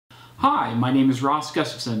Hi, my name is Ross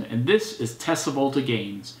Gustafson, and this is Tessa Volta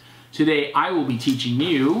Games. Today I will be teaching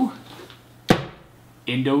you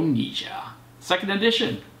Indonesia, 2nd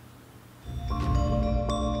edition.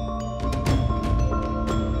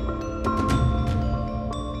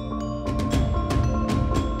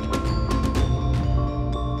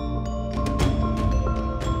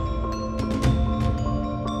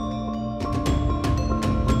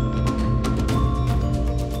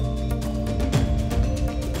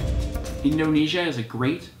 Indonesia is a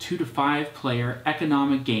great 2 to 5 player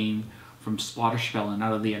economic game from Splotter Spellen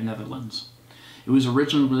out of the Netherlands. It was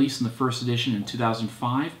originally released in the 1st edition in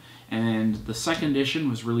 2005, and the 2nd edition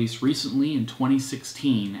was released recently in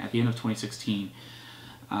 2016, at the end of 2016,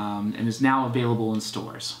 and is now available in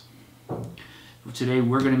stores. Today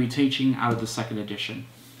we're going to be teaching out of the 2nd edition.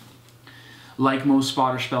 Like most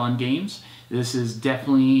Splotter Spellen games, this is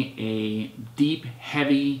definitely a deep,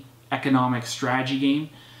 heavy economic strategy game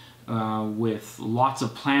with lots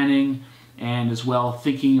of planning and as well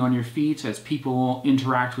thinking on your feet as people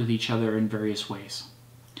interact with each other in various ways.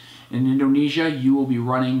 In Indonesia, you will be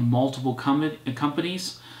running multiple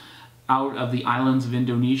companies out of the islands of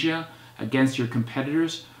Indonesia against your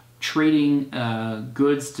competitors, trading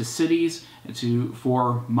goods to cities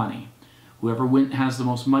for money. Whoever has the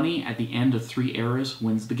most money at the end of 3 eras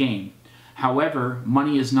wins the game. However,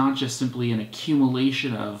 money is not just simply an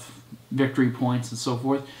accumulation of victory points and so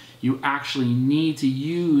forth. You actually need to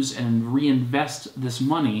use and reinvest this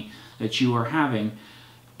money that you are having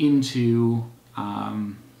into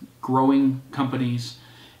growing companies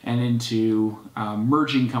and into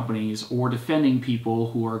merging companies or defending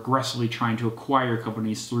people who are aggressively trying to acquire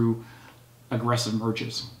companies through aggressive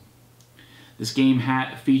merges. This game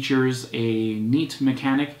features a neat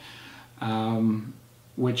mechanic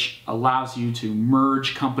which allows you to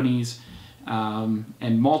merge companies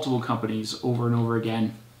and multiple companies over and over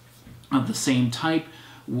again of the same type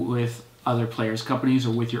with other players' companies or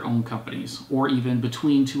with your own companies, or even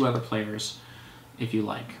between 2 other players if you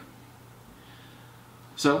like.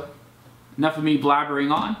 So, enough of me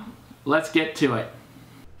blabbering on, let's get to it.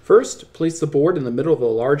 First, place the board in the middle of a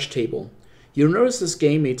large table. You'll notice this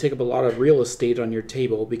game may take up a lot of real estate on your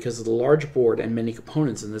table because of the large board and many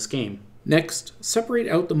components in this game. Next, separate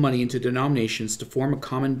out the money into denominations to form a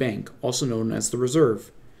common bank, also known as the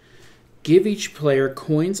reserve. Give each player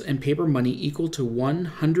coins and paper money equal to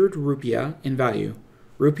 100 rupiah in value.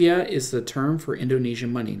 Rupiah is the term for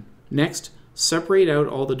Indonesian money. Next, separate out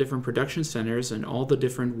all the different production centers and all the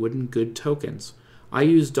different wooden good tokens. I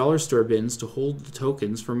use dollar store bins to hold the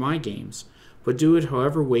tokens for my games, but do it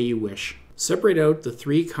however way you wish. Separate out the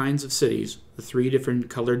 3 kinds of cities, the 3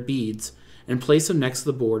 different colored beads, and place them next to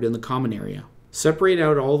the board in the common area. Separate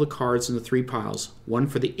out all the cards into 3 piles, one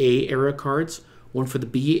for the A era cards, one for the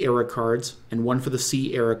B era cards, and one for the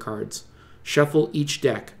C era cards. Shuffle each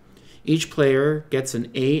deck. Each player gets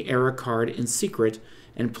an A era card in secret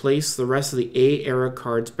and place the rest of the A era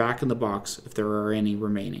cards back in the box if there are any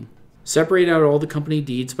remaining. Separate out all the company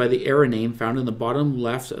deeds by the era name found in the bottom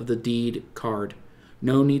left of the deed card.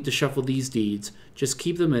 No need to shuffle these deeds, just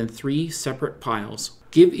keep them in 3 separate piles.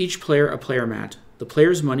 Give each player a player mat. The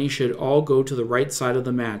player's money should all go to the right side of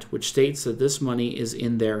the mat, which states that this money is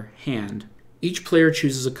in their hand. Each player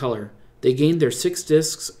chooses a color. They gain their 6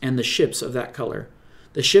 discs and the ships of that color.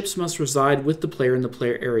 The ships must reside with the player in the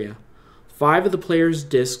player area. 5 of the player's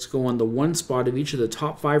discs go on the 1 spot of each of the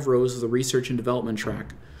top 5 rows of the research and development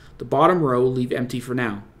track. The bottom row leave empty for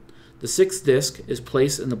now. The 6th disc is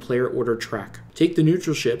placed in the player order track. Take the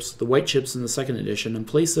neutral ships, the white ships in the 2nd edition, and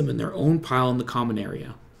place them in their own pile in the common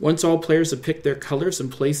area. Once all players have picked their colors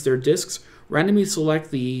and placed their discs, randomly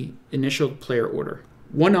select the initial player order.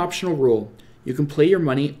 One optional rule. You can play your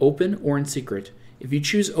money open or in secret. If you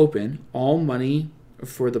choose open, all money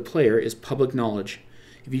for the player is public knowledge.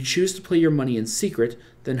 If you choose to play your money in secret,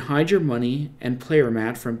 then hide your money and player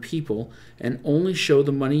mat from people and only show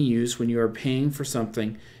the money used when you are paying for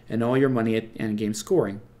something and all your money at endgame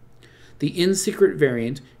scoring. The in-secret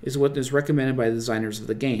variant is what is recommended by the designers of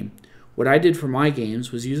the game. What I did for my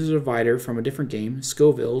games was use a divider from a different game,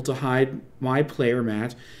 Scoville, to hide my player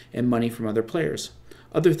mat and money from other players.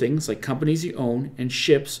 Other things, like companies you own and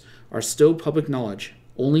ships, are still public knowledge.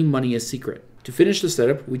 Only money is secret. To finish the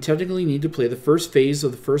setup, we technically need to play the first phase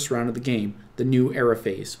of the first round of the game, the new era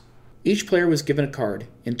phase. Each player was given a card.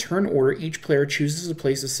 In turn order, each player chooses to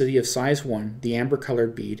place a city of size 1, the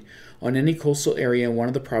amber-colored bead, on any coastal area in one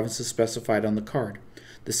of the provinces specified on the card.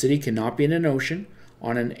 The city cannot be in an ocean,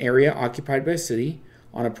 on an area occupied by a city,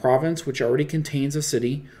 on a province which already contains a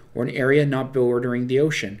city, or an area not bordering the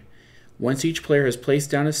ocean. Once each player has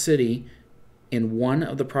placed down a city in one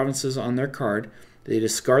of the provinces on their card, They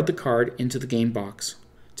discard the card into the game box.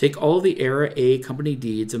 Take all of the Era A company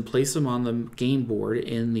deeds and place them on the game board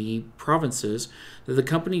in the provinces that the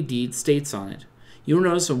company deed states on it. You'll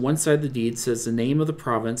notice on one side of the deed says the name of the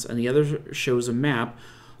province and the other shows a map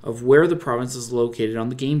of where the province is located on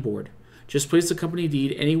the game board. Just place the company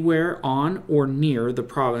deed anywhere on or near the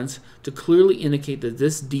province to clearly indicate that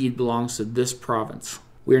this deed belongs to this province.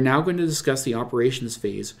 We are now going to discuss the operations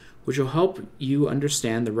phase, which will help you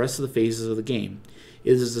understand the rest of the phases of the game.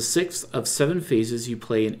 It is the 6th of 7 phases you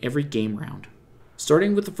play in every game round.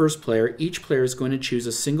 Starting with the first player, each player is going to choose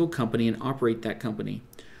a single company and operate that company.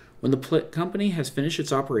 When the company has finished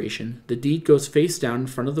its operation, the deed goes face down in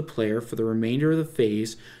front of the player for the remainder of the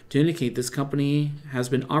phase to indicate this company has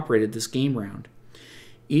been operated this game round.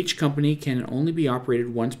 Each company can only be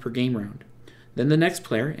operated once per game round. Then the next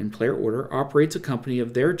player, in player order, operates a company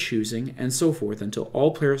of their choosing, and so forth until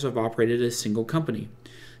all players have operated a single company.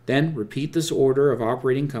 Then repeat this order of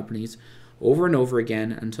operating companies over and over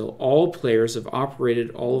again until all players have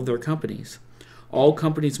operated all of their companies. All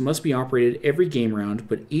companies must be operated every game round,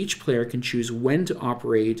 but each player can choose when to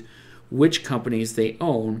operate which companies they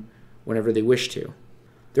own whenever they wish to.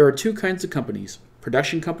 There are 2 kinds of companies,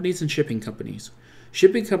 production companies and shipping companies.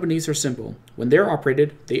 Shipping companies are simple. When they're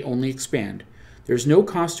operated, they only expand. There's no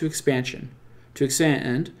cost to expansion. To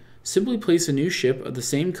expand, simply place a new ship of the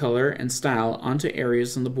same color and style onto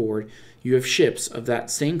areas on the board you have ships of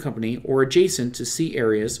that same company or adjacent to see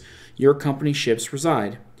areas your company ships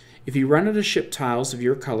reside. If you run out of ship tiles of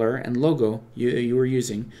your color and logo you are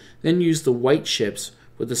using, then use the white ships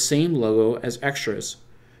with the same logo as extras.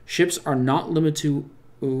 Ships are not limited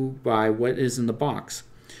by what is in the box.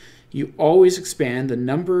 You always expand the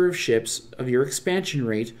number of ships of your expansion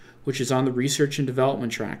rate, which is on the research and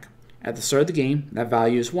development track. At the start of the game, that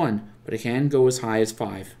value is 1, but it can go as high as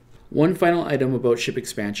 5. One final item about ship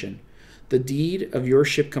expansion. The deed of your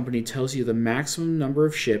ship company tells you the maximum number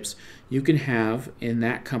of ships you can have in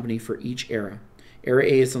that company for each era. Era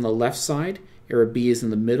A is on the left side, Era B is in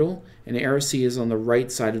the middle, and Era C is on the right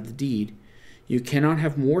side of the deed. You cannot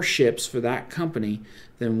have more ships for that company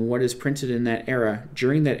than what is printed in that era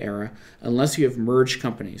during that era unless you have merged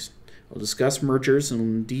companies. I'll discuss mergers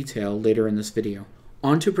in detail later in this video.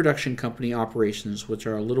 On to production company operations, which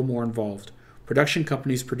are a little more involved. Production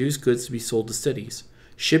companies produce goods to be sold to cities.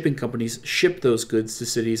 Shipping companies ship those goods to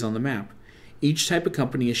cities on the map. Each type of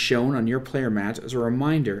company is shown on your player mat as a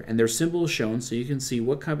reminder, and their symbol is shown so you can see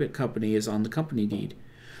what kind of company is on the company deed.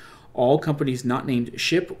 All companies not named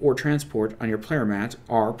ship or transport on your player mat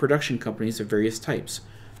are production companies of various types.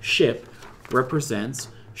 Ship represents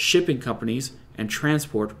shipping companies, and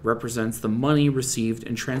transport represents the money received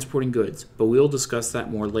in transporting goods, but we'll discuss that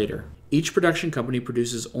more later. Each production company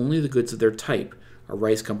produces only the goods of their type. A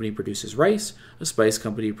rice company produces rice, a spice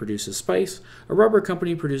company produces spice, a rubber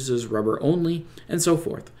company produces rubber only, and so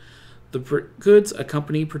forth. The goods a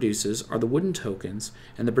company produces are the wooden tokens,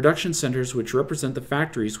 and the production centers which represent the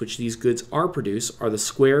factories which these goods are produced are the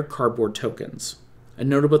square cardboard tokens. A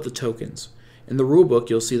note about the tokens. In the rulebook,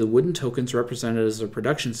 you'll see the wooden tokens represented as the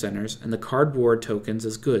production centers and the cardboard tokens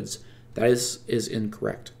as goods. That is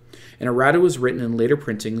incorrect. An errata was written in later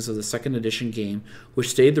printings of the 2nd edition game, which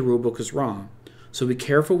stated the rulebook is wrong. So be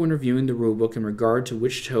careful when reviewing the rulebook in regard to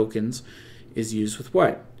which tokens is used with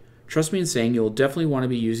what. Trust me in saying you will definitely want to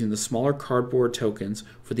be using the smaller cardboard tokens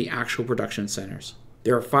for the actual production centers.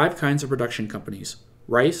 There are 5 kinds of production companies: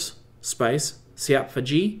 rice, spice, siap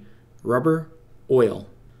faji, rubber, oil.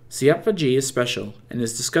 Siap faji is special and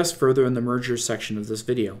is discussed further in the mergers section of this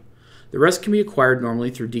video. The rest can be acquired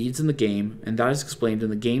normally through deeds in the game, and that is explained in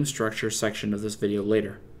the game structure section of this video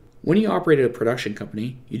later. When you operate a production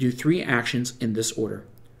company, you do 3 actions in this order.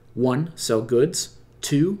 1. Sell goods.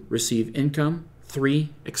 2. Receive income. 3.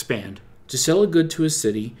 Expand. To sell a good to a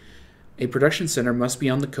city, a production center must be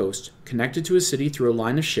on the coast, connected to a city through a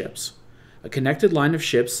line of ships. A connected line of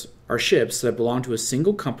ships are ships that belong to a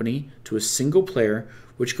single company to a single player,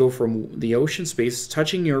 which go from the ocean space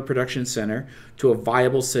touching your production center to a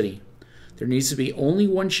viable city. There needs to be only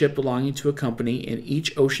one ship belonging to a company in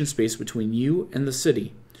each ocean space between you and the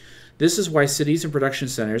city. This is why cities and production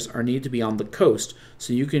centers are needed to be on the coast,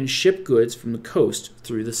 so you can ship goods from the coast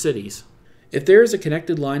through the cities. If there is a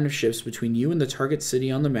connected line of ships between you and the target city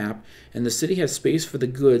on the map, and the city has space for the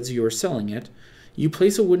goods you are selling it, you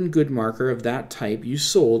place a wooden good marker of that type you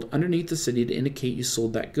sold underneath the city to indicate you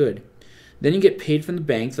sold that good. Then you get paid from the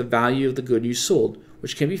bank the value of the good you sold,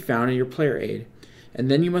 which can be found in your player aid. And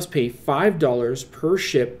then you must pay $5 per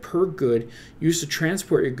ship per good used to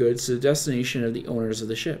transport your goods to the destination of the owners of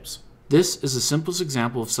the ships. This is the simplest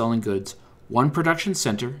example of selling goods. One production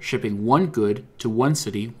center shipping one good to one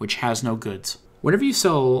city which has no goods. Whenever you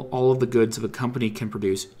sell all of the goods of a company can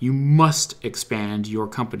produce, you must expand your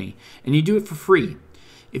company, and you do it for free.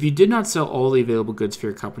 If you did not sell all the available goods for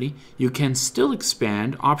your company, you can still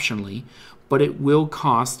expand optionally, but it will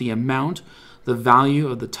cost the amount, the value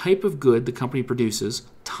of the type of good the company produces,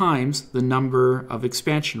 times the number of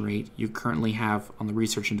expansion rate you currently have on the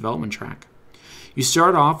research and development track. You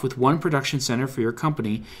start off with one production center for your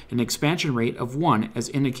company and an expansion rate of 1 as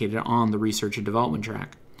indicated on the research and development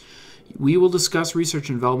track. We will discuss research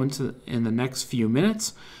and development in the next few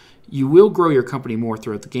minutes. You will grow your company more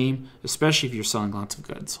throughout the game, especially if you're selling lots of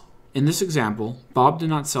goods. In this example, Bob did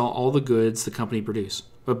not sell all the goods the company produced,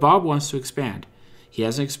 but Bob wants to expand. He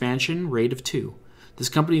has an expansion rate of 2. This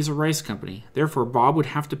company is a rice company. Therefore, Bob would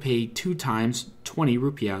have to pay 2 times 20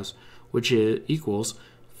 rupiahs, which equals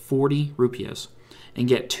 40 rupiahs, and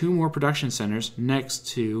get 2 more production centers next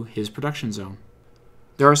to his production zone.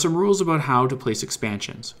 There are some rules about how to place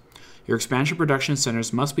expansions. Your expansion production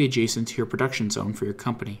centers must be adjacent to your production zone for your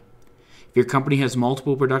company. If your company has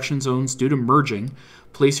multiple production zones due to merging,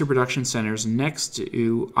 place your production centers next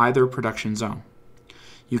to either production zone.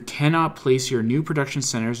 You cannot place your new production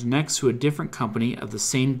centers next to a different company of the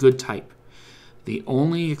same good type. The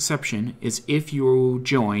only exception is if you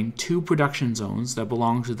join 2 production zones that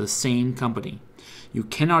belong to the same company. You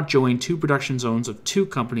cannot join 2 production zones of 2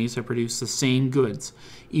 companies that produce the same goods,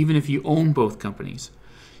 even if you own both companies.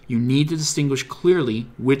 You need to distinguish clearly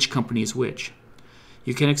which company is which.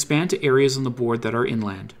 You can expand to areas on the board that are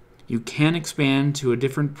inland. You can expand to a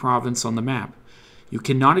different province on the map. You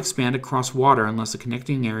cannot expand across water unless the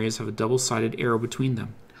connecting areas have a double-sided arrow between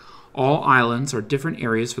them. All islands are different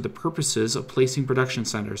areas for the purposes of placing production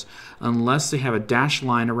centers, unless they have a dashed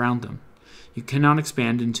line around them. You cannot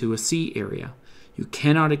expand into a sea area. You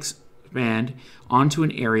cannot expand onto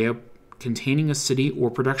an area containing a city or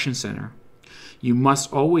production center. You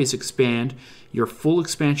must always expand your full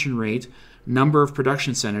expansion rate number of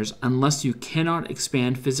production centers unless you cannot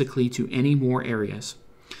expand physically to any more areas.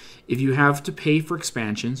 If you have to pay for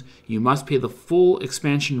expansions, you must pay the full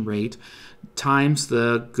expansion rate times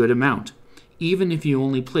the good amount, even if you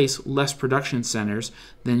only place less production centers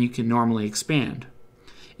than you can normally expand.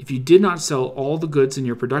 If you did not sell all the goods in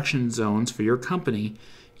your production zones for your company,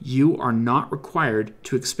 you are not required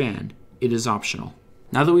to expand. It is optional.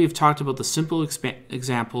 Now that we have talked about the simple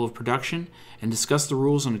example of production and discussed the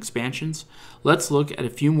rules on expansions, let's look at a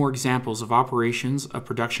few more examples of operations of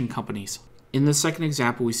production companies. In this second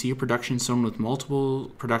example, we see a production zone with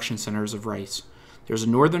multiple production centers of rice. There's a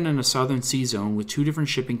northern and a southern sea zone with 2 different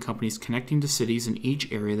shipping companies connecting to cities in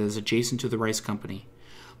each area that is adjacent to the rice company.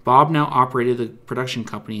 Bob now operated the production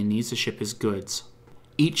company and needs to ship his goods.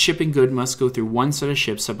 Each shipping good must go through one set of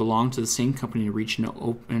ships that belong to the same company to reach an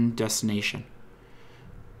open destination.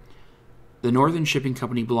 The northern shipping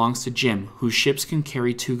company belongs to Jim, whose ships can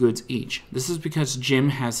carry 2 goods each. This is because Jim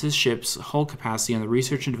has his ship's hull capacity on the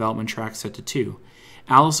research and development track set to 2.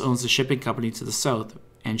 Alice owns the shipping company to the south,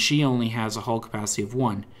 and she only has a hull capacity of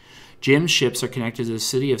 1. Jim's ships are connected to a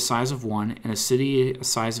city of size of 1 and a city of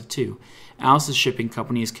size of 2. Alice's shipping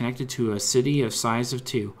company is connected to a city of size of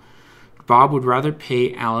 2. Bob would rather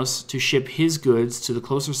pay Alice to ship his goods to the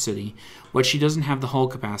closer city, but she doesn't have the hull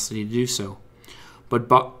capacity to do so. But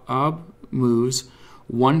Bob moves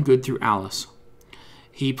 1 good through Alice.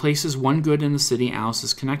 He places 1 good in the city Alice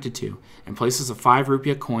is connected to, and places a 5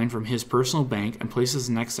 rupiah coin from his personal bank and places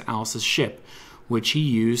next to Alice's ship, which he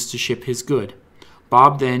used to ship his good.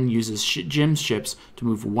 Bob then uses Jim's ships to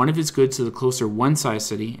move 1 of his goods to the closer 1-size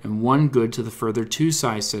city and 1 good to the further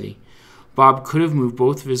 2-size city. Bob could have moved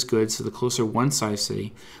both of his goods to the closer 1-size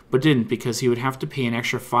city, but didn't because he would have to pay an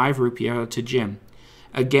extra 5 rupiah to Jim.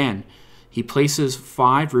 Again, he places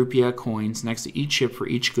 5 rupiah coins next to each ship for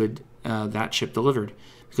each good that ship delivered.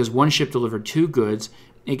 Because one ship delivered 2 goods,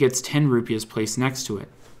 it gets 10 rupiahs placed next to it.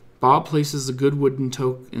 Bob places the good wooden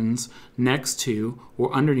tokens next to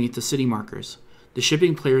or underneath the city markers. The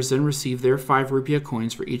shipping players then receive their 5 rupiah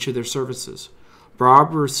coins for each of their services.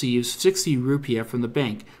 Bob receives 60 rupiah from the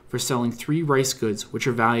bank for selling 3 rice goods, which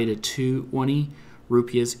are valued at 20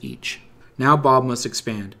 rupiahs each. Now Bob must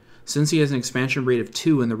expand. Since he has an expansion rate of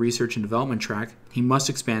 2 in the research and development track, he must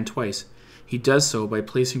expand twice. He does so by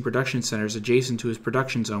placing production centers adjacent to his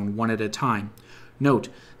production zone 1 at a time. Note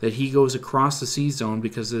that he goes across the sea zone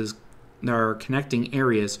because their connecting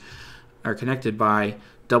areas are connected by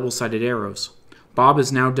double-sided arrows. Bob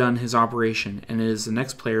has now done his operation, and it is the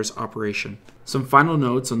next player's operation. Some final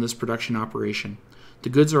notes on this production operation. The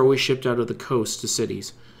goods are always shipped out of the coast to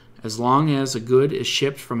cities. As long as a good is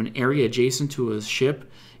shipped from an area adjacent to a ship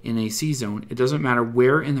in a sea zone, it doesn't matter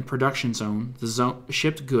where in the production zone the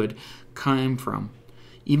shipped good came from.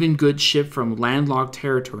 Even goods shipped from landlocked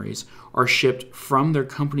territories are shipped from their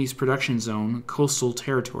company's production zone, coastal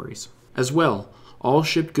territories. As well, all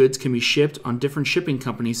shipped goods can be shipped on different shipping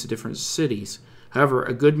companies to different cities. However,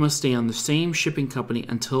 a good must stay on the same shipping company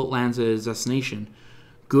until it lands at its destination.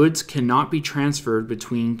 Goods cannot be transferred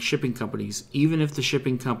between shipping companies, even if the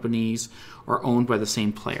shipping companies are owned by the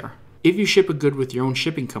same player. If you ship a good with your own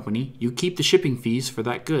shipping company, you keep the shipping fees for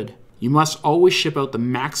that good. You must always ship out the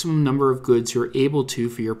maximum number of goods you're able to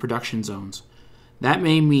for your production zones. That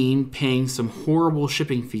may mean paying some horrible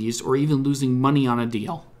shipping fees or even losing money on a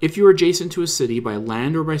deal. If you are adjacent to a city by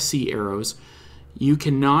land or by sea arrows, you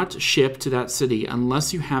cannot ship to that city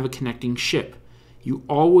unless you have a connecting ship. You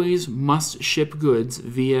always must ship goods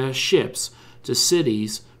via ships to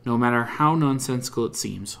cities, no matter how nonsensical it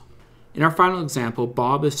seems. In our final example,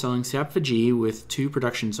 Bob is selling Sapfaji with 2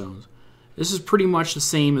 production zones. This is pretty much the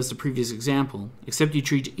same as the previous example, except you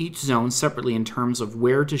treat each zone separately in terms of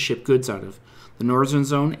where to ship goods out of. The northern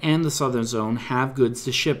zone and the southern zone have goods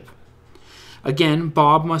to ship. Again,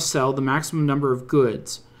 Bob must sell the maximum number of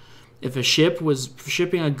goods. If a ship was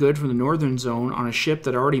shipping a good from the northern zone on a ship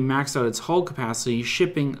that already maxed out its hull capacity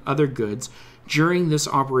shipping other goods during this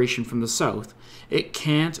operation from the south, it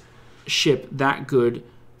can't ship that good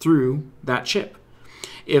through that ship.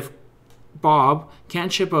 If Bob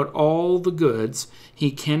can't ship out all the goods, he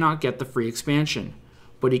cannot get the free expansion,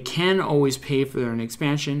 but he can always pay for an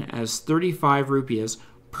expansion as 35 rupees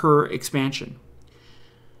per expansion.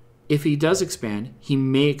 If he does expand, he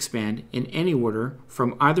may expand in any order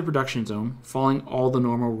from either production zone, following all the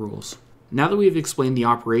normal rules. Now that we have explained the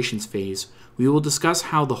operations phase, we will discuss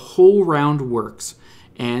how the whole round works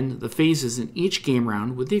and the phases in each game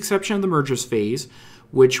round, with the exception of the mergers phase,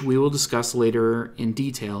 which we will discuss later in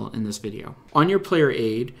detail in this video. On your player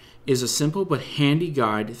aid is a simple but handy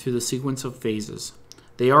guide through the sequence of phases.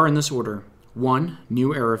 They are in this order: 1.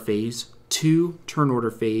 New era phase, 2. Turn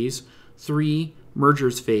order phase, 3.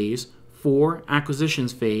 Mergers phase, 4.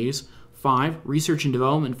 Acquisitions phase, 5. Research and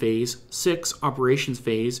development phase, 6. Operations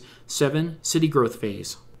phase, 7. City growth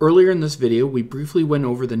phase. Earlier in this video, we briefly went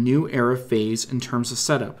over the new era phase in terms of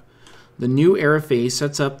setup. The new era phase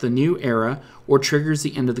sets up the new era or triggers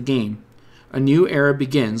the end of the game. A new era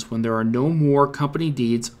begins when there are no more company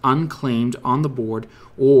deeds unclaimed on the board,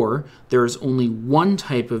 or there is only one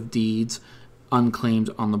type of deeds unclaimed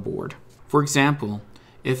on the board. For example,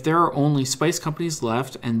 if there are only spice companies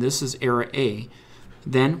left and this is era A,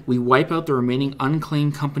 then we wipe out the remaining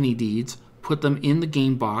unclaimed company deeds, put them in the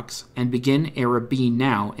game box, and begin era B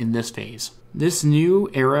now in this phase. This new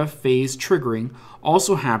era phase triggering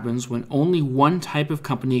also happens when only one type of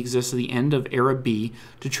company exists at the end of era B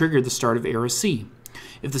to trigger the start of era C.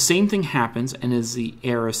 If the same thing happens and is the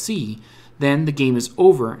era C, then the game is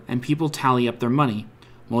over and people tally up their money.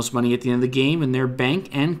 Most money at the end of the game in their bank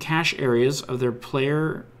and cash areas of their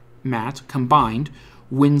player mat combined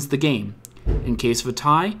wins the game. In case of a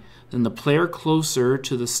tie, then the player closer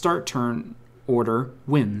to the start turn order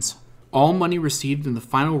wins. All money received in the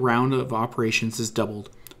final round of operations is doubled,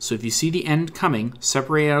 so if you see the end coming,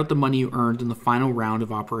 separate out the money you earned in the final round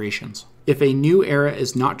of operations. If a new era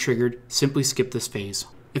is not triggered, simply skip this phase.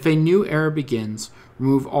 If a new era begins,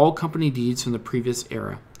 remove all company deeds from the previous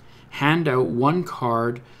era. Hand out one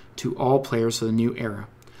card to all players for the new era.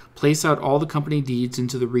 Place out all the company deeds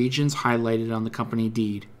into the regions highlighted on the company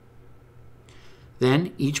deed.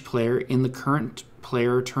 Then each player in the current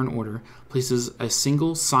player turn order places a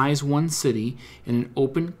single size 1 city in an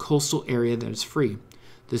open coastal area that is free.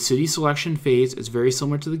 The city selection phase is very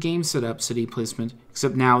similar to the game setup city placement,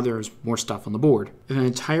 except now there is more stuff on the board. If an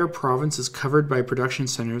entire province is covered by production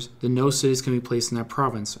centers, then no cities can be placed in that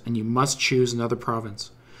province, and you must choose another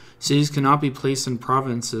province. Cities cannot be placed in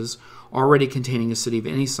provinces already containing a city of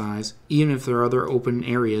any size, even if there are other open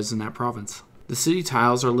areas in that province. The city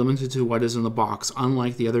tiles are limited to what is in the box,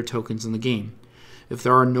 unlike the other tokens in the game. If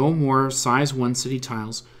there are no more size 1 city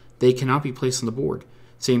tiles, they cannot be placed on the board.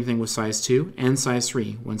 Same thing with size 2 and size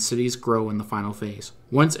 3 when cities grow in the final phase.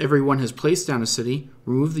 Once everyone has placed down a city,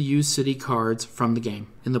 remove the used city cards from the game.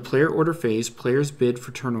 In the player order phase, players bid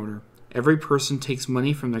for turn order. Every person takes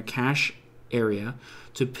money from their cash area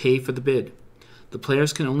to pay for the bid. The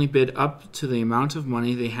players can only bid up to the amount of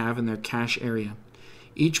money they have in their cash area.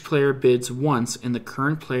 Each player bids once in the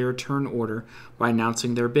current player turn order by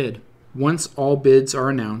announcing their bid. Once all bids are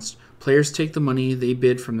announced, players take the money they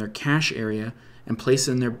bid from their cash area and place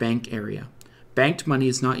it in their bank area. Banked money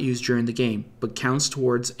is not used during the game, but counts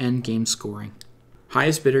towards end game scoring.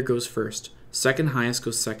 Highest bidder goes first, second highest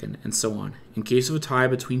goes second, and so on. In case of a tie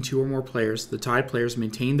between 2 or more players, the tied players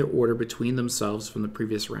maintain their order between themselves from the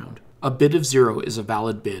previous round. A bid of 0 is a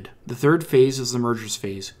valid bid. The third phase is the mergers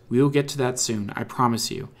phase. We will get to that soon, I promise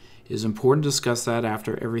you. It is important to discuss that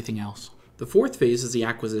after everything else. The fourth phase is the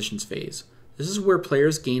acquisitions phase. This is where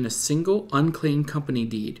players gain a single unclaimed company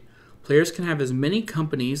deed. Players can have as many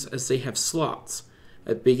companies as they have slots.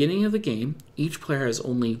 At the beginning of the game, each player has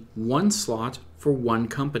only one slot for one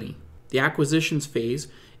company. The acquisitions phase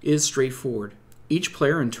is straightforward. Each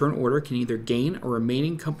player in turn order can either gain a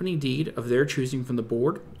remaining company deed of their choosing from the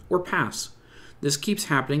board or pass. This keeps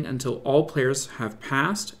happening until all players have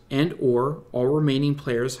passed and/or all remaining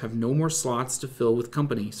players have no more slots to fill with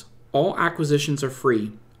companies. All acquisitions are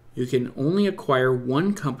free. You can only acquire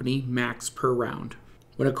one company max per round.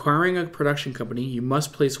 When acquiring a production company, you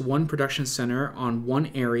must place one production center on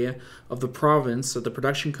one area of the province that the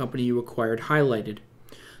production company you acquired highlighted.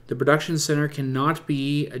 The production center cannot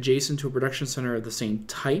be adjacent to a production center of the same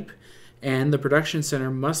type, and the production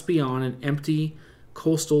center must be on an empty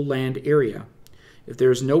coastal land area. If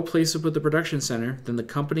there is no place to put the production center, then the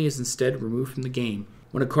company is instead removed from the game.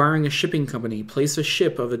 When acquiring a shipping company, place a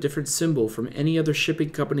ship of a different symbol from any other shipping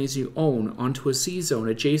companies you own onto a sea zone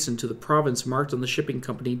adjacent to the province marked on the shipping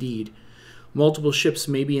company deed. Multiple ships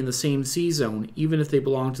may be in the same sea zone, even if they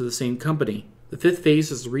belong to the same company. The fifth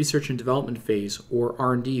phase is the research and development phase, or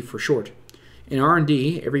R&D for short. In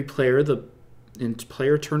R&D, every player in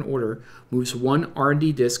player turn order moves one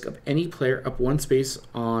R&D disc of any player up one space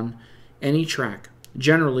on any track.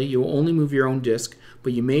 Generally, you will only move your own disc,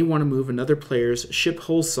 but you may want to move another player's ship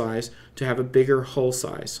hull size to have a bigger hull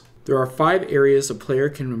size. There are 5 areas a player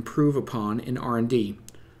can improve upon in R&D: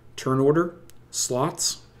 turn order,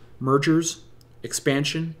 slots, mergers,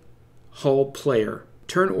 expansion, hull player.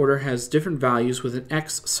 Turn order has different values with an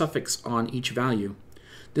X suffix on each value.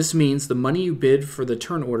 This means the money you bid for the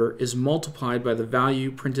turn order is multiplied by the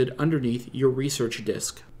value printed underneath your research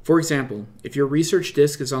disc. For example, if your research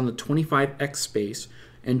disc is on the 25X space,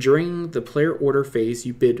 and during the player order phase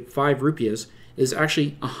you bid 5 rupias, it is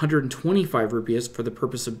actually 125 rupias for the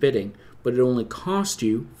purpose of bidding, but it only cost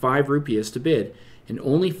you 5 rupias to bid, and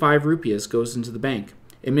only 5 rupias goes into the bank.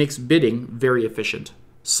 It makes bidding very efficient.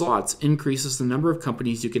 Slots increases the number of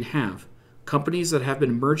companies you can have. Companies that have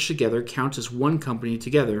been merged together count as one company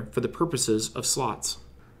together for the purposes of slots.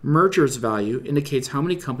 Merger's value indicates how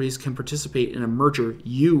many companies can participate in a merger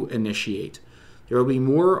you initiate. There will be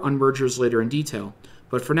more on mergers later in detail,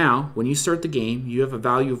 but for now, when you start the game, you have a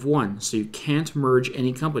value of 1, so you can't merge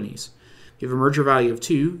any companies. If you have a merger value of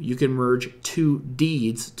 2, you can merge 2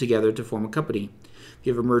 deeds together to form a company. If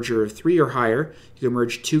you have a merger of 3 or higher, you can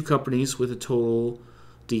merge 2 companies with a total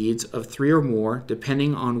deeds of 3 or more,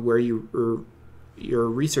 depending on where your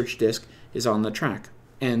research disk is on the track,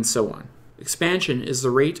 and so on. Expansion is the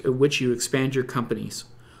rate at which you expand your companies.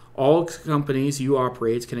 All companies you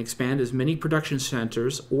operate can expand as many production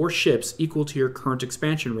centers or ships equal to your current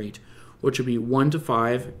expansion rate, which would be 1 to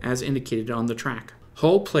 5 as indicated on the track.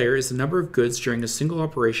 Hull player is the number of goods during a single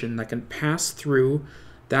operation that can pass through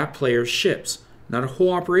that player's ships, not a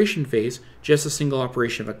whole operation phase, just a single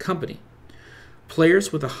operation of a company.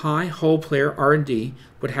 Players with a high hull player R&D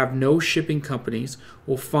but have no shipping companies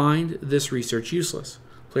will find this research useless.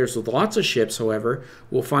 Players with lots of ships, however,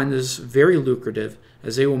 will find this very lucrative,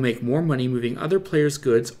 as they will make more money moving other players'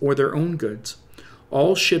 goods or their own goods.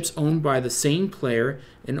 All ships owned by the same player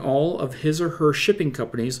and all of his or her shipping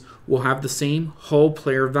companies will have the same hull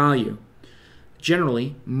player value.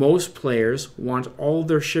 Generally, most players want all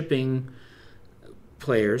their shipping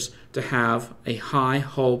players to have a high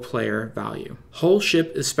hull player value. Hull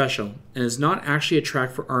ship is special and is not actually a track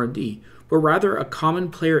for R&D, but rather a common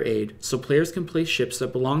player aid, so players can place ships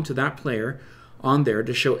that belong to that player on there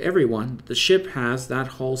to show everyone that the ship has that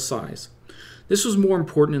hull size. This was more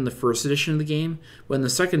important in the first edition of the game, but in the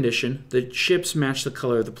second edition, the ships match the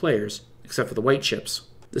color of the players, except for the white ships.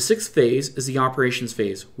 The sixth phase is the operations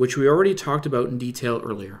phase, which we already talked about in detail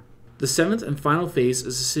earlier. The seventh and final phase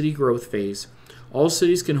is the city growth phase. All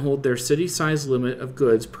cities can hold their city size limit of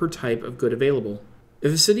goods per type of good available.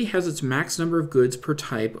 If a city has its max number of goods per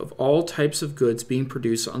type of all types of goods being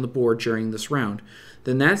produced on the board during this round,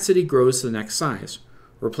 then that city grows to the next size.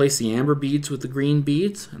 Replace the amber beads with the green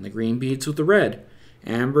beads and the green beads with the red.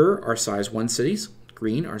 Amber are size 1 cities,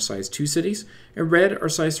 green are size 2 cities, and red are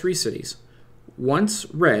size 3 cities. Once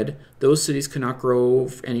red, those cities cannot grow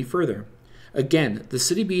any further. Again, the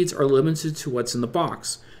city beads are limited to what's in the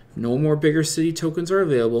box. If no more bigger city tokens are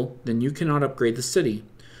available, then you cannot upgrade the city.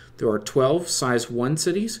 There are 12 size 1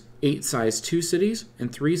 cities, 8 size 2 cities,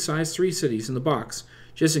 and 3 size 3 cities in the box,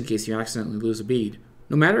 just in case you accidentally lose a bead.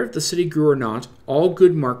 No matter if the city grew or not, all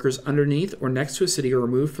good markers underneath or next to a city are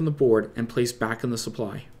removed from the board and placed back in the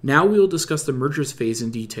supply. Now we will discuss the mergers phase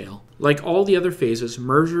in detail. Like all the other phases,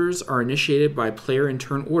 mergers are initiated by player in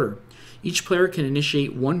turn order. Each player can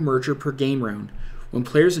initiate one merger per game round. When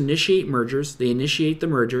players initiate mergers, they initiate the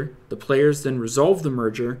merger, the players then resolve the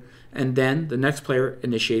merger, and then the next player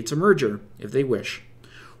initiates a merger, if they wish.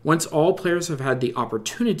 Once all players have had the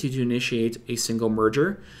opportunity to initiate a single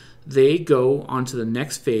merger, they go on to the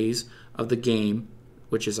next phase of the game,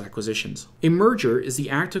 which is acquisitions. A merger is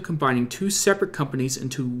the act of combining two separate companies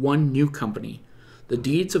into one new company. The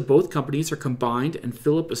deeds of both companies are combined and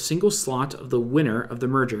fill up a single slot of the winner of the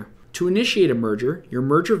merger. To initiate a merger, your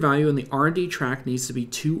merger value in the R&D track needs to be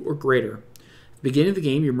 2 or greater. At the beginning of the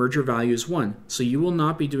game, your merger value is 1, so you will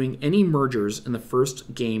not be doing any mergers in the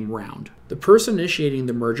first game round. The person initiating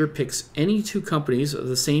the merger picks any 2 companies of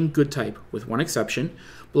the same good type, with one exception,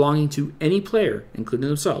 belonging to any player, including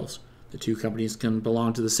themselves. The 2 companies can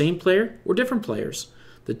belong to the same player or different players.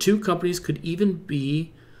 The 2 companies could even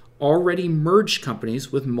be already merged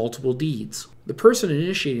companies with multiple deeds. The person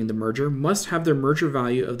initiating the merger must have their merger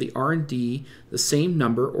value of the R&D the same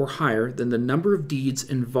number or higher than the number of deeds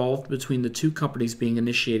involved between the 2 companies being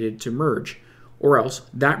initiated to merge, or else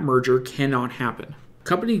that merger cannot happen.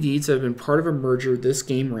 Company deeds that have been part of a merger this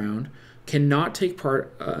game round cannot take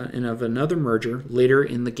part in another merger later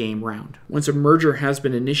in the game round. Once a merger has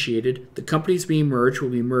been initiated, the companies being merged will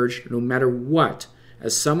be merged no matter what,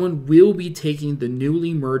 as someone will be taking the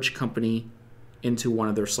newly merged company into one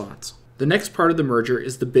of their slots. The next part of the merger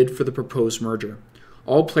is the bid for the proposed merger.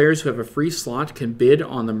 All players who have a free slot can bid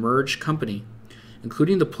on the merged company,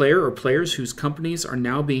 including the player or players whose companies are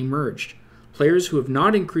now being merged. Players who have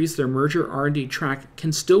not increased their merger R&D track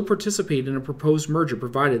can still participate in a proposed merger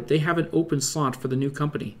provided they have an open slot for the new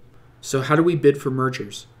company. So how do we bid for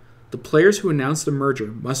mergers? The players who announce the merger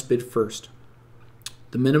must bid first.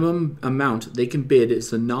 The minimum amount they can bid is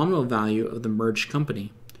the nominal value of the merged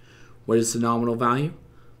company. What is the nominal value?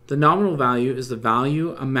 The nominal value is the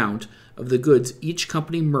value amount of the goods each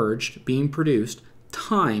company merged being produced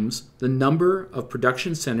times the number of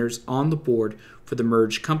production centers on the board for the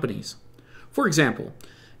merged companies. For example,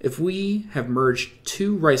 if we have merged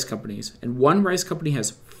 2 rice companies and one rice company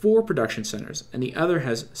has 4 production centers and the other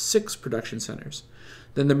has 6 production centers,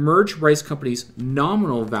 then the merged rice company's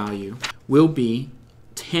nominal value will be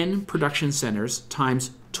 10 production centers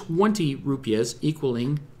times 20 rupees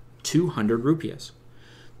equaling 200 rupees.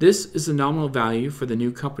 This is the nominal value for the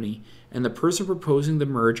new company, and the person proposing the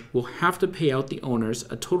merge will have to pay out the owners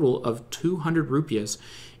a total of 200 rupees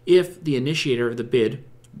if the initiator of the bid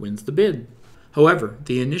wins the bid. However,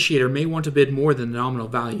 the initiator may want to bid more than the nominal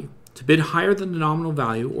value. To bid higher than the nominal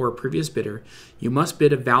value or a previous bidder, you must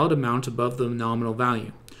bid a valid amount above the nominal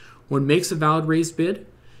value. What makes a valid raised bid?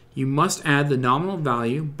 You must add the nominal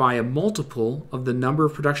value by a multiple of the number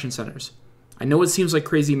of production centers. I know it seems like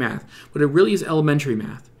crazy math, but it really is elementary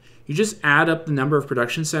math. You just add up the number of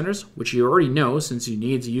production centers, which you already know since you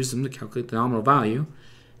need to use them to calculate the nominal value,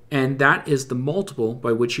 and that is the multiple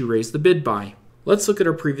by which you raise the bid by. Let's look at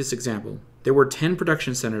our previous example. There were 10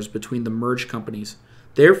 production centers between the merged companies.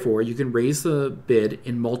 Therefore, you can raise the bid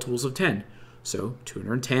in multiples of 10. So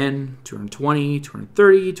 210, 220,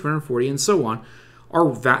 230, 240, and so on are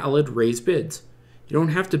valid raised bids. You don't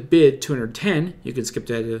have to bid 210. You can skip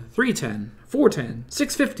to 310, 410,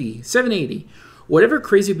 650, 780. Whatever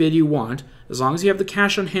crazy bid you want, as long as you have the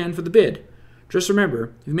cash on hand for the bid. Just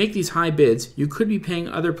remember, if you make these high bids, you could be paying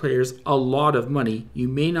other players a lot of money you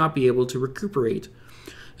may not be able to recuperate,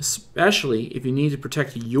 especially if you need to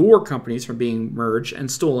protect your companies from being merged and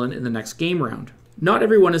stolen in the next game round. Not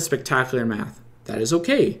everyone is spectacular in math. That is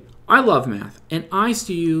okay. I love math, and I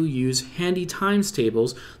still use handy times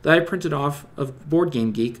tables that I printed off of Board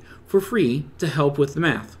Game Geek for free to help with the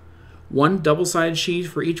math. One double-sided sheet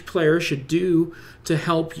for each player should do to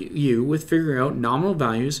help you with figuring out nominal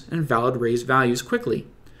values and valid raised values quickly.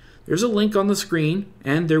 There's a link on the screen,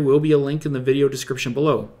 and there will be a link in the video description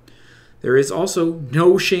below. There is also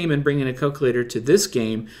no shame in bringing a calculator to this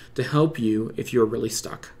game to help you if you're really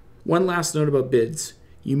stuck. One last note about bids.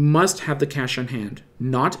 You must have the cash on hand,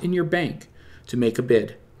 not in your bank, to make a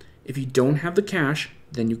bid. If you don't have the cash,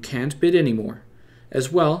 then you can't bid anymore. As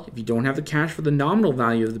well, if you don't have the cash for the nominal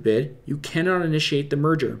value of the bid, you cannot initiate the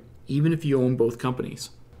merger, even if you own both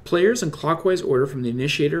companies. Players in clockwise order from the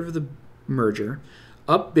initiator of the merger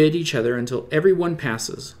upbid each other until everyone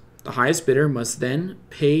passes. The highest bidder must then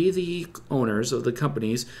pay the owners of the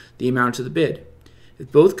companies the amount of the bid.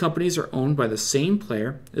 If both companies are owned by the same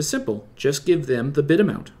player, it's simple. Just give them the bid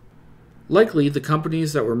amount. Likely, the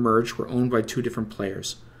companies that were merged were owned by 2 different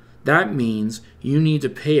players. That means you need to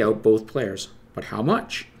pay out both players. But how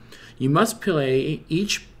much? You must pay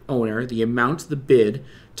each owner the amount of the bid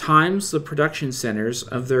times the production centers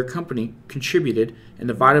of their company contributed and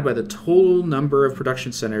divided by the total number of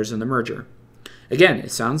production centers in the merger. Again,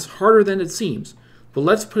 it sounds harder than it seems, but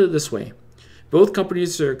let's put it this way. Both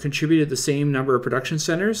companies contributed the same number of production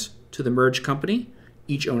centers to the merged company.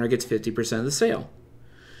 Each owner gets 50% of the sale.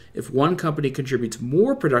 If one company contributes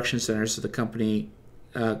more production centers to the company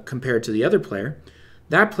compared to the other player,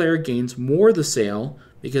 that player gains more of the sale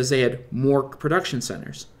because they had more production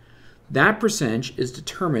centers. That percentage is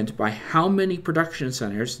determined by how many production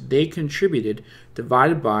centers they contributed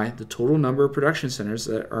divided by the total number of production centers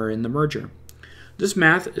that are in the merger. This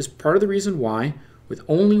math is part of the reason why, with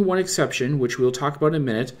only one exception, which we'll talk about in a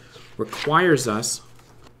minute, requires us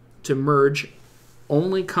to merge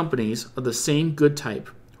only companies of the same good type: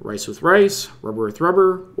 rice with rice, rubber with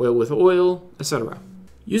rubber, oil with oil, etc.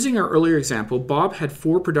 Using our earlier example, Bob had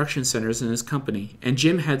 4 production centers in his company, and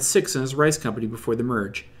Jim had 6 in his rice company before the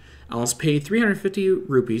merge. Alice paid 350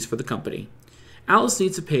 rupees for the company. Alice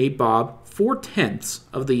needs to pay Bob 4/10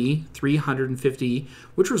 of the 350,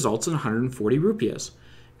 which results in 140 rupees.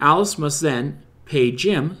 Alice must then pay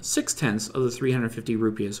Jim 6/10 of the 350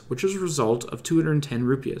 rupees, which is a result of 210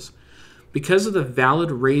 rupees. Because of the valid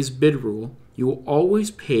raised bid rule, you will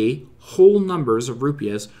always pay whole numbers of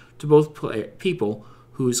rupees to both people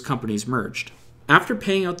whose companies merged. After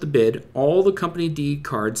paying out the bid, all the company deed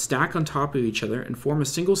cards stack on top of each other and form a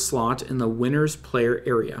single slot in the winner's player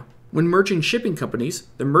area. When merging shipping companies,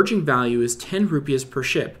 the merging value is 10 rupees per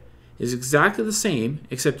ship. It is exactly the same,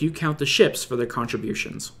 except you count the ships for their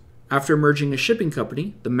contributions. After merging a shipping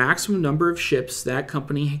company, the maximum number of ships that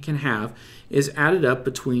company can have is added up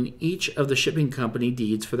between each of the shipping company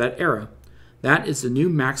deeds for that era. That is the new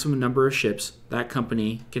maximum number of ships that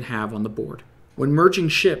company can have on the board. When merging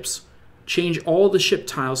ships, change all the ship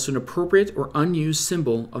tiles to an appropriate or unused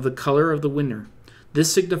symbol of the color of the winner.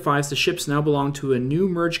 This signifies the ships now belong to a new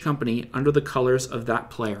merged company under the colors of that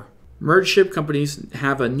player. Merged ship companies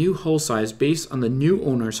have a new hull size based on the new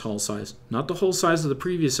owner's hull size, not the hull size of the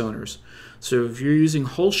previous owners. So if you're using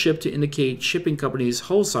hull ship to indicate shipping companies'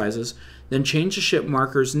 hull sizes, then change the ship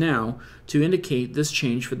markers now to indicate this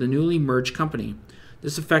change for the newly merged company.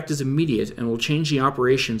 This effect is immediate and will change the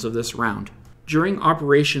operations of this round. During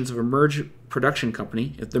operations of a merged production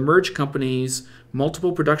company, if the merged company's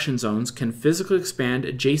multiple production zones can physically expand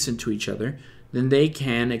adjacent to each other, then they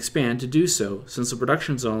can expand to do so, since the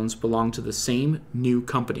production zones belong to the same new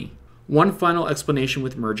company. One final explanation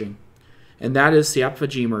with merging, and that is Siap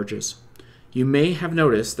Bhaji merges. You may have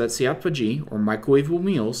noticed that Siap Bhaji, or microwavable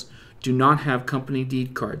meals, do not have company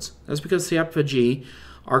deed cards. That's because Siap Bhaji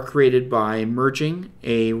are created by merging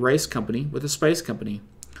a rice company with a spice company.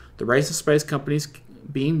 The rice and spice companies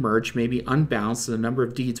being merged may be unbalanced in the number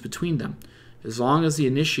of deeds between them, as long as the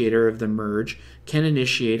initiator of the merge can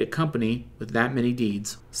initiate a company with that many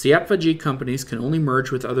deeds. Siap Bhaji companies can only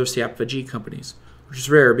merge with other Siap Bhaji companies, which is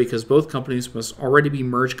rare because both companies must already be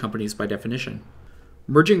merged companies by definition.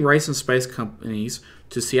 Merging rice and spice companies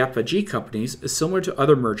to Siap Bhaji companies is similar to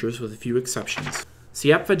other mergers with a few exceptions.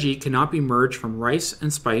 Siap Bhaji cannot be merged from rice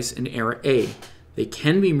and spice in era A. They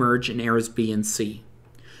can be merged in eras B and C.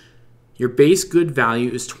 Your base good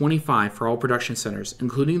value is 25 for all production centers,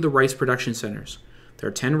 including the rice production centers. There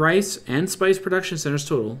are 10 rice and spice production centers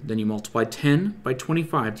total, then you multiply 10 by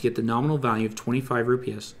 25 to get the nominal value of 25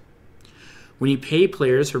 rupees. When you pay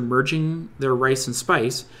players for merging their rice and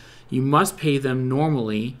spice, you must pay them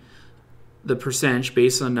normally the percentage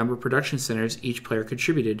based on the number of production centers each player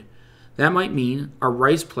contributed. That might mean a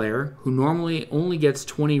rice player, who normally only gets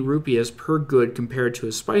 20 rupees per good compared to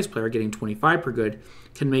a spice player getting 25 per good,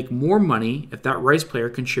 can make more money if that rice player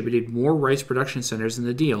contributed more rice production centers in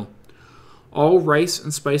the deal. All rice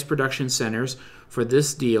and spice production centers for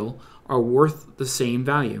this deal are worth the same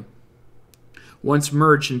value. Once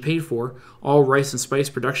merged and paid for, all rice and spice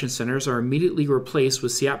production centers are immediately replaced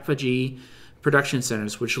with Siap Bhaji production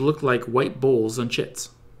centers, which look like white bowls on chits.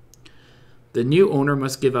 The new owner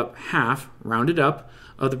must give up half, rounded up,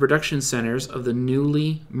 of the production centers of the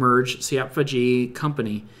newly merged Siap Bhaji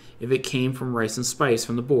company if it came from rice and spice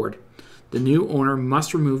from the board. The new owner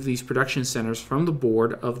must remove these production centers from the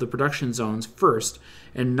board of the production zones first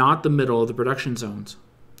and not the middle of the production zones.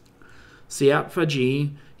 Siap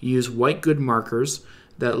Bhaji use white good markers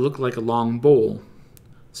that look like a long bowl.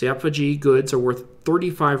 Siap Bhaji goods are worth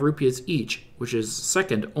 35 rupees each, which is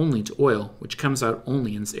second only to oil, which comes out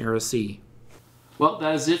only in era C. Well,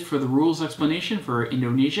 that is it for the rules explanation for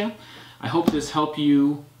Indonesia. I hope this helped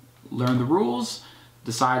you learn the rules,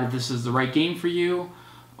 decide if this is the right game for you,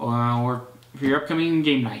 or for your upcoming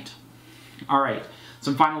game night. All right,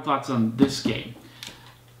 some final thoughts on this game.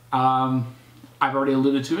 I've already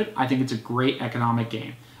alluded to it. I think it's a great economic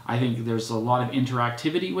game. I think there's a lot of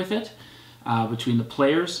interactivity with it between the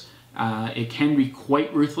players. It can be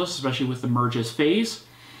quite ruthless, especially with the merges phase.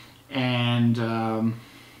 And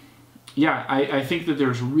yeah, I think that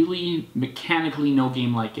there's really mechanically no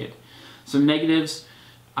game like it. Some negatives,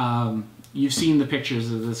 you've seen the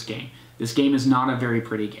pictures of this game. This game is not a very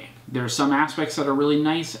pretty game. There are some aspects that are really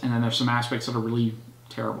nice, and then there's some aspects that are really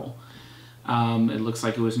terrible. It looks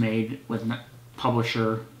like it was made with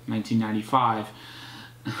publisher 1995.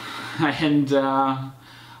 And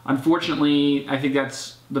unfortunately, I think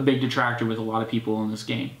that's the big detractor with a lot of people in this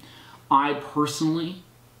game. I personally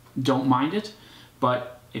don't mind it,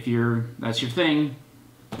 but if that's your thing,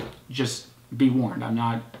 just be warned. I'm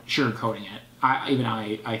not sugarcoating it.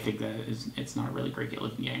 I think that it's not a really great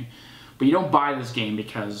looking game. But you don't buy this game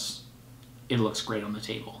because it looks great on the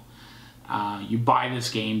table. You buy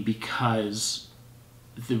this game because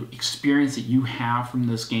the experience that you have from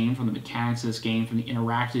this game, from the mechanics of this game, from the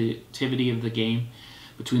interactivity of the game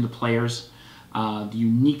between the players, the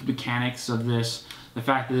unique mechanics of this, the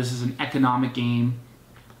fact that this is an economic game,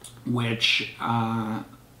 which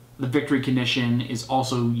the victory condition is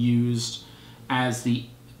also used as the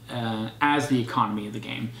economy of the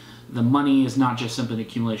game. The money is not just simply an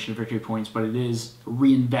accumulation of victory points, but it is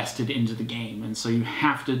reinvested into the game, and so you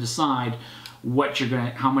have to decide how much you're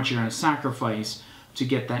gonna sacrifice to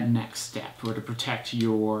get that next step, or to protect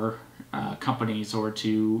your companies, or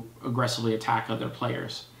to aggressively attack other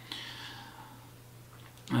players.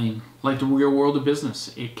 I mean, like the real world of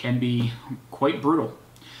business, it can be quite brutal.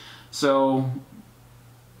 So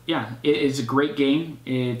yeah, it is a great game.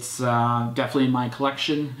 It's definitely in my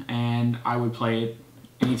collection, and I would play it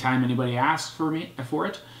anytime anybody asks for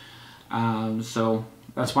it. So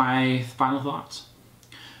that's my final thoughts.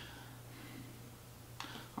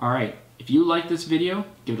 All right, if you like this video,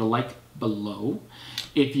 give it a like below.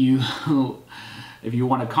 If you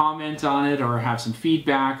want to comment on it, or have some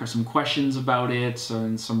feedback or some questions about it,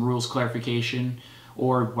 and some rules clarification,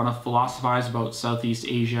 or want to philosophize about Southeast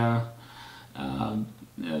Asia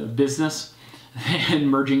business and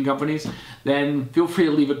merging companies, then feel free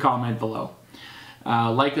to leave a comment below.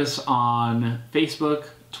 Like us on Facebook,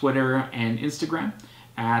 Twitter, and Instagram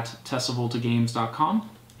at TeslaVoltaGames.com.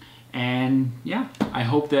 And yeah, I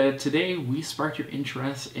hope that today we sparked your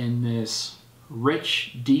interest in this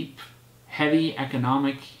rich, deep, heavy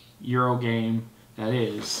economic Euro game that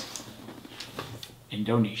is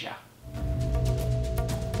Indonesia.